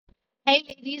Hey,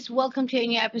 ladies, welcome to a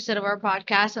new episode of our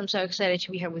podcast. I'm so excited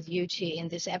to be here with you two in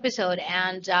this episode.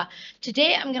 And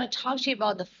today I'm going to talk to you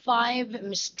about the five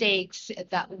mistakes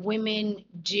that women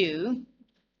do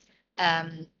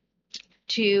um,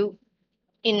 to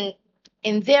in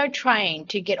in their trying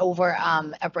to get over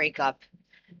a breakup.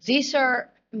 These are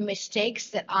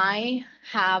mistakes that I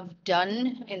have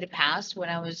done in the past when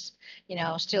I was,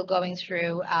 still going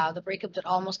through the breakup that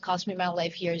almost cost me my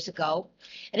life years ago.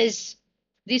 It is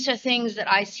These are things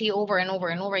that I see over and over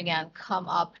and over again come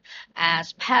up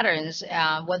as patterns,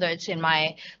 whether it's in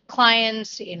my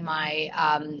clients,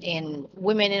 in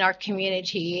women in our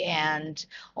community, and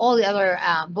all the other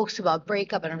books about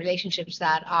breakup and relationships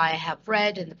that I have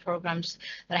read in the programs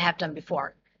that I have done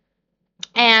before.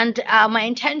 And my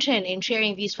intention in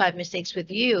sharing these five mistakes with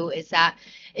you is that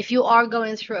if you are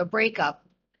going through a breakup,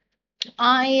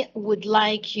 I would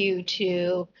like you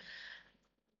to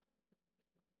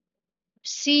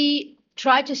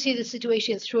try to see the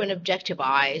situation through an objective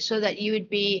eye so that you would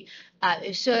be,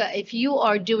 so if you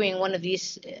are doing one of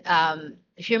these,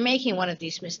 if you're making one of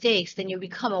these mistakes, then you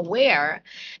become aware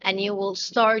and you will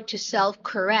start to self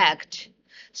correct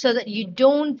so that you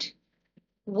don't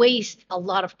waste a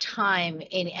lot of time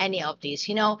in any of these.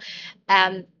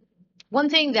 Um, one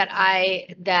thing that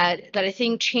I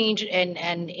think changed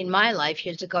in my life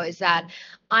years ago is that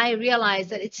I realized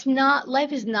that it's not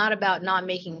life is not about not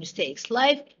making mistakes.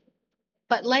 Life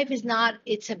is not,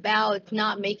 it's about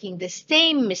not making the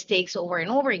same mistakes over and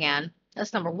over again.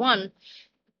 That's number one.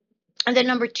 And then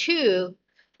number two,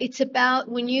 it's about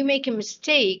when you make a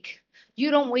mistake,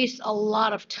 you don't waste a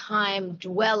lot of time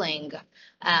dwelling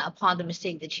upon the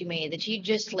mistake that you made, that you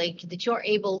just like, that you're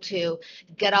able to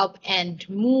get up and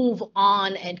move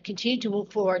on and continue to move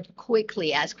forward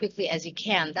quickly as you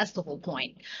can. That's the whole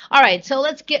point. All right, so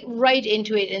let's get right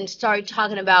into it and start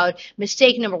talking about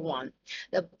mistake number one.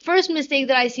 The first mistake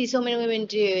that I see so many women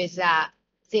do is that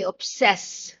they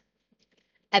obsess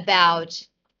about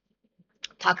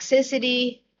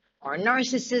toxicity or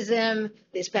narcissism.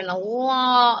 They spend a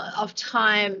lot of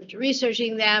time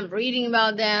researching them, reading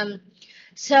about them.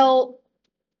 So,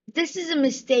 this is a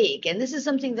mistake, and this is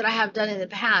something that I have done in the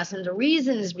past. And the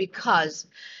reason is because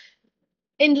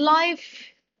in life,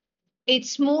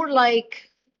 it's more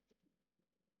like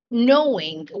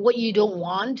knowing what you don't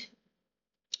want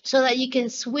so that you can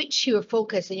switch your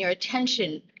focus and your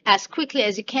attention as quickly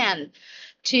as you can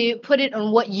to put it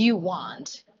on what you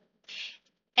want.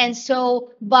 And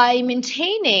so by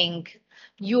maintaining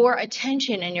your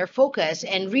attention and your focus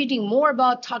and reading more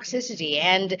about toxicity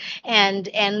and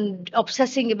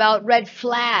obsessing about red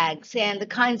flags and the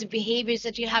kinds of behaviors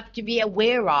that you have to be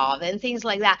aware of and things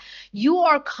like that, you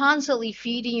are constantly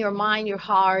feeding your mind, your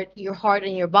heart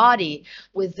and your body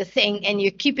with the thing, and you're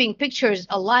keeping pictures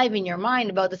alive in your mind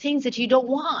about the things that you don't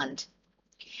want.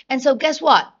 And so guess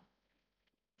what?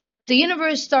 The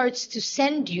universe starts to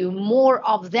send you more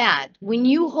of that when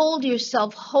you hold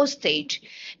yourself hostage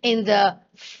in the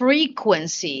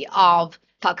frequency of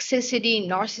toxicity,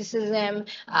 narcissism,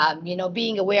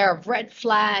 being aware of red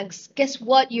flags. Guess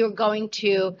what? You're going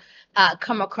to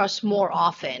come across more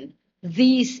often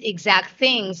these exact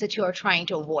things that you are trying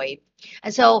to avoid.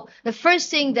 And so the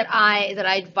first thing that I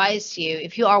advise you,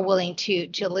 if you are willing to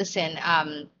listen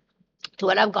to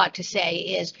what I've got to say,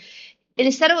 is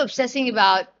instead of obsessing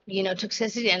about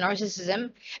toxicity and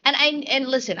narcissism, and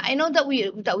listen, I know that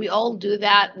we all do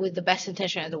that with the best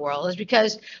intention in the world, is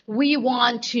because we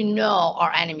want to know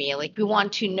our enemy, like we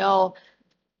want to know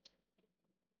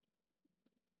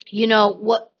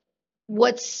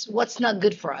what's not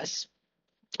good for us.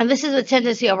 And this is a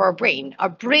tendency of our brain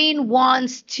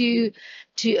wants to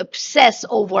obsess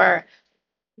over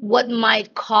what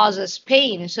might cause us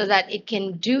pain so that it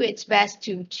can do its best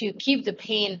to keep the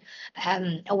pain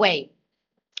away.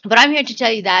 But I'm here to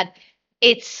tell you that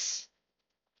it's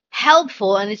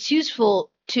helpful and it's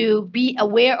useful to be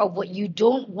aware of what you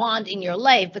don't want in your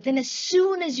life. But then, as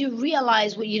soon as you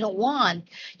realize what you don't want,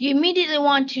 you immediately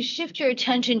want to shift your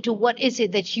attention to what is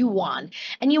it that you want.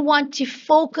 And you want to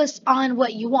focus on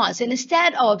what you want. So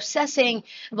instead of obsessing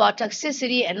about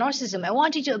toxicity and narcissism, I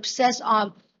want you to obsess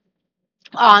on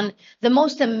the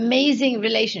most amazing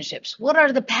relationships. What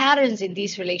are the patterns in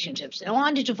these relationships? And I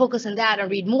want you to focus on that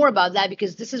and read more about that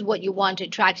because this is what you want to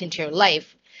attract into your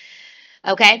life.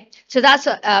 Okay, so that's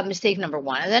a mistake number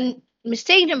one. And then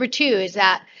mistake number two is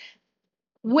that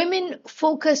women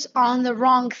focus on the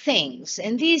wrong things.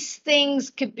 And these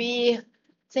things could be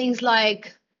things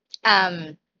like,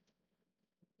 um,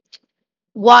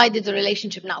 why did the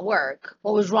relationship not work?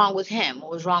 What was wrong with him?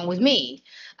 What was wrong with me?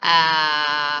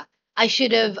 I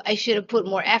should have put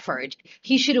more effort.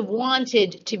 He should have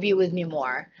wanted to be with me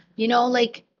more.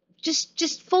 Like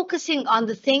just focusing on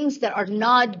the things that are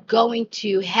not going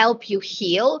to help you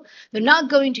heal. They're not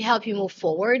going to help you move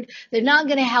forward. They're not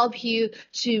going to help you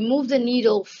to move the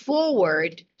needle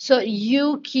forward so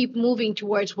you keep moving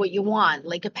towards what you want,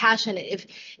 like a passionate.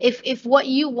 If what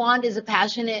you want is a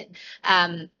passionate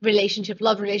relationship,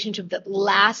 love relationship that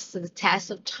lasts the test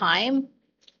of time,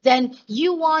 then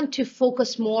you want to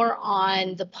focus more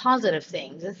on the positive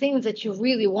things, the things that you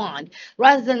really want,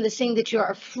 rather than the thing that you're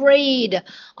afraid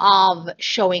of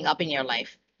showing up in your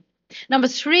life. Number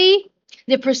three,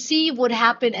 they perceive what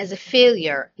happened as a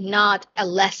failure, not a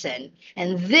lesson.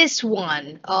 And this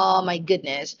one, oh my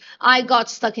goodness, I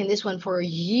got stuck in this one for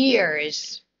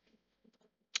years.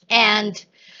 And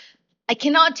I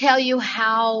cannot tell you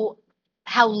how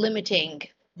limiting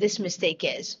this mistake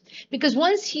is, because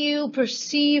once you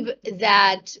perceive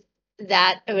that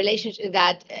a relationship,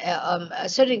 that a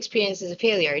certain experience is a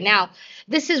failure. Now,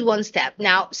 this is one step.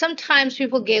 Now, sometimes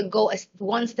people go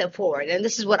one step forward, and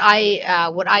this is what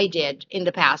I did in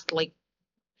the past. Like,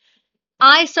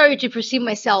 I started to perceive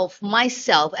myself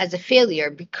as a failure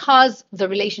because the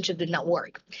relationship did not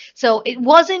work. So it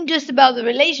wasn't just about the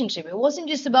relationship. It wasn't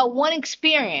just about one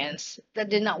experience that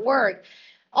did not work.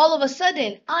 All of a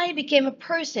sudden, I became a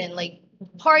person, like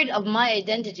part of my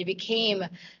identity became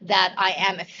that I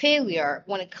am a failure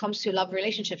when it comes to love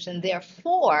relationships, and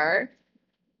therefore,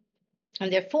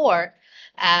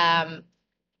 um,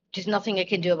 there's nothing I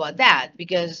can do about that,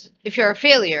 because if you're a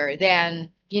failure, then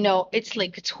it's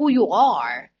like it's who you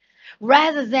are,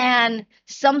 rather than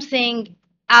something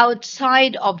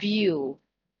outside of you.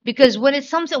 Because when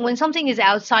something is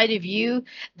outside of you,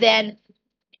 then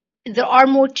there are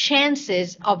more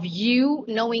chances of you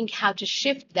knowing how to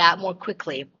shift that more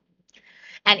quickly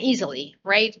and easily,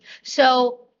 right?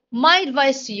 So my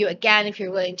advice to you, again, if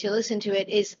you're willing to listen to it,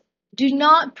 is do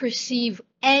not perceive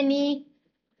anything,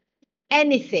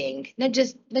 not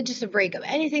just a breakup,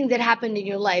 anything that happened in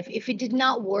your life. If it did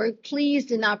not work, please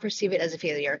do not perceive it as a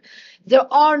failure. There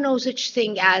are no such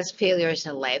thing as failures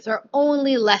in life. There are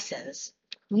only lessons.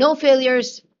 No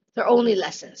failures, there are only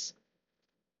lessons.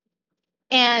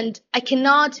 And I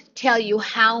cannot tell you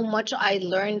how much I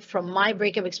learned from my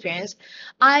breakup experience.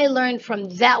 I learned from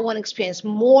that one experience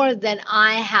more than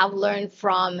I have learned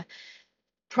from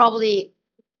probably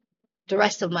the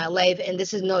rest of my life, and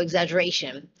this is no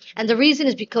exaggeration. And the reason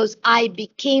is because I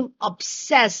became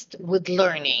obsessed with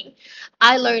learning.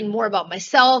 I learned more about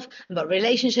myself, about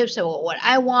relationships, about what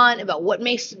I want, about what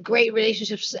makes great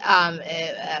relationships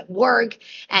work,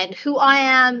 and who I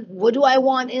am, what do I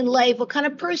want in life, what kind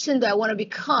of person do I want to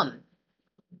become.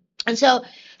 And so,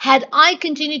 had I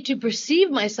continued to perceive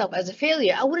myself as a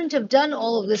failure, I wouldn't have done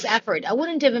all of this effort. I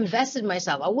wouldn't have invested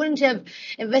myself. I wouldn't have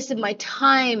invested my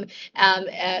time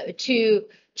to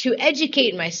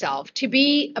educate myself, to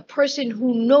be a person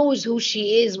who knows who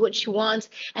she is, what she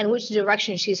wants, and which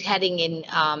direction she's heading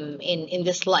in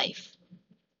this life.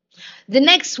 The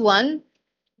next one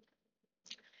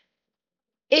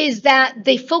is that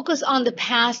they focus on the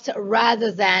past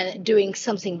rather than doing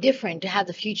something different to have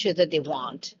the future that they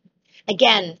want.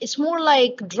 Again, it's more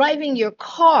like driving your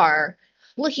car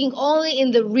looking only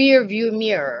in the rear view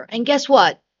mirror. And guess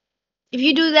what? If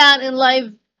you do that in life,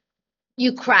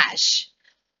 you crash.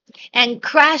 And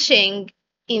crashing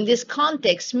in this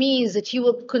context means that you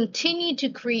will continue to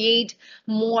create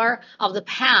more of the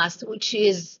past, which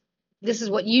is this is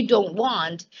what you don't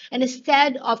want, and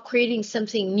instead of creating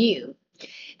something new.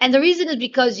 And the reason is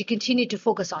because you continue to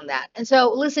focus on that. And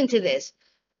so listen to this.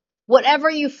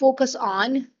 Whatever you focus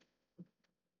on,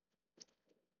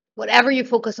 whatever you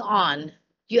focus on,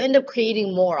 you end up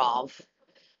creating more of.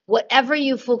 Whatever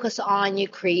you focus on, you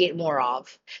create more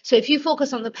of. So if you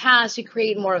focus on the past, you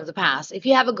create more of the past. If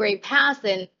you have a great past,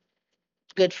 then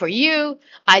good for you.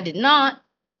 I did not.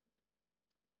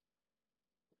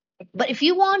 But if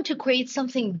you want to create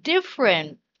something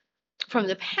different from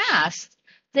the past,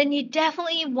 then you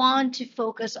definitely want to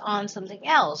focus on something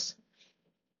else.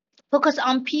 Focus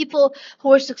on people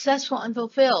who are successful and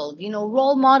fulfilled,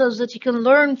 role models that you can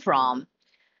learn from.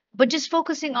 But just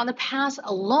focusing on the past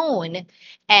alone,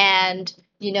 and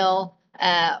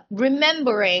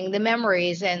remembering the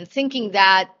memories and thinking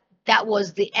that that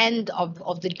was the end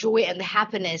of the joy and the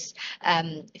happiness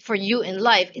for you in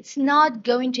life, it's not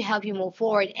going to help you move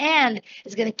forward, and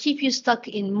it's going to keep you stuck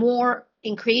in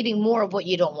creating more of what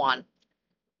you don't want.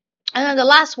 And then the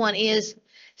last one is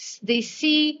they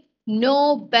see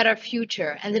no better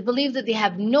future, and they believe that they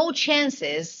have no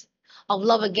chances of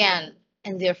love again,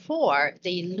 and therefore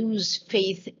they lose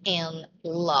faith in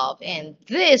love. And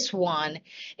this one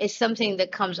is something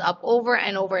that comes up over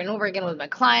and over and over again with my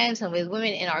clients and with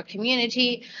women in our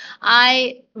community.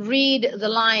 I read the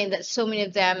line that so many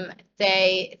of them,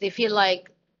 they feel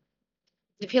like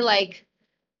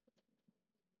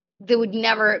they would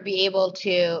never be able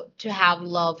to have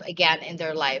love again in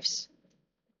their lives.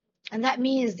 And that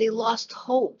means they lost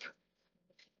hope.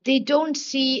 They don't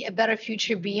see a better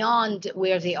future beyond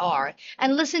where they are.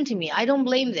 And listen to me, I don't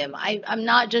blame them. I'm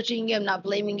not judging you, I'm not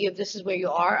blaming you if this is where you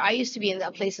are. I used to be in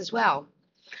that place as well.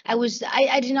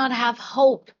 I did not have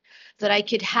hope that I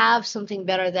could have something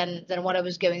better than what I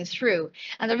was going through.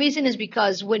 And the reason is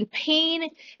because when pain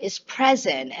is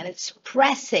present and it's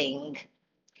pressing,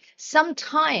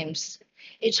 sometimes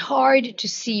it's hard to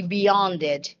see beyond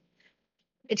it.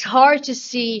 It's hard to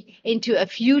see into a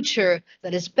future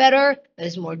that is better, that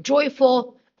is more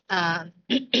joyful, and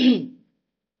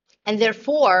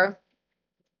therefore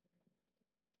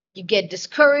you get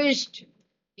discouraged,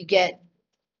 you get,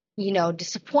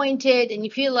 disappointed, and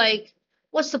you feel like,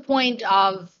 what's the point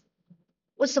of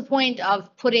what's the point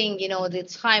of putting, the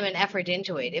time and effort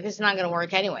into it if it's not going to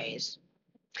work anyways?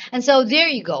 And so there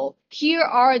you go. Here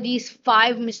are these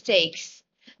 5 mistakes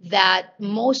that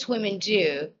most women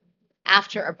do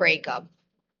after a breakup.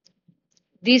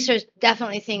 These are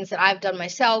definitely things that I've done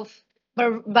myself.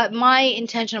 But my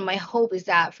intention and my hope is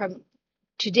that from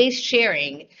today's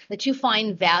sharing, that you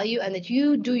find value and that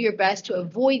you do your best to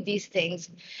avoid these things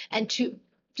and to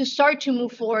start to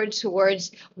move forward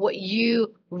towards what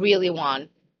you really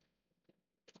want.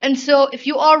 And so if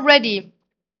you are ready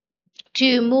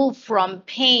to move from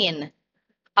pain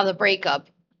of the breakup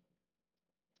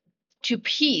to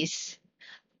peace,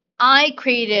 I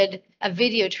created a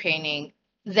video training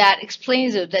that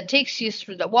explains it, that takes you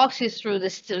through, that walks you through the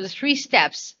 3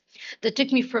 steps that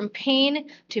took me from pain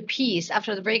to peace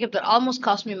after the breakup that almost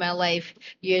cost me my life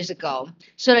years ago,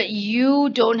 so that you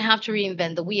don't have to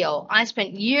reinvent the wheel. I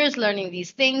spent years learning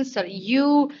these things so that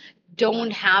you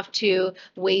don't have to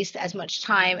waste as much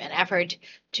time and effort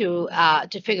to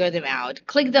figure them out.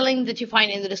 Click the link that you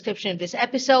find in the description of this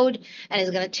episode, and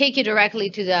it's going to take you directly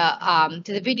to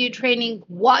the video training.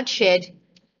 Watch it,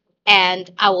 and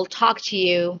I will talk to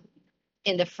you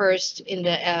in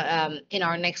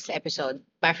our next episode.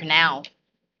 Bye for now.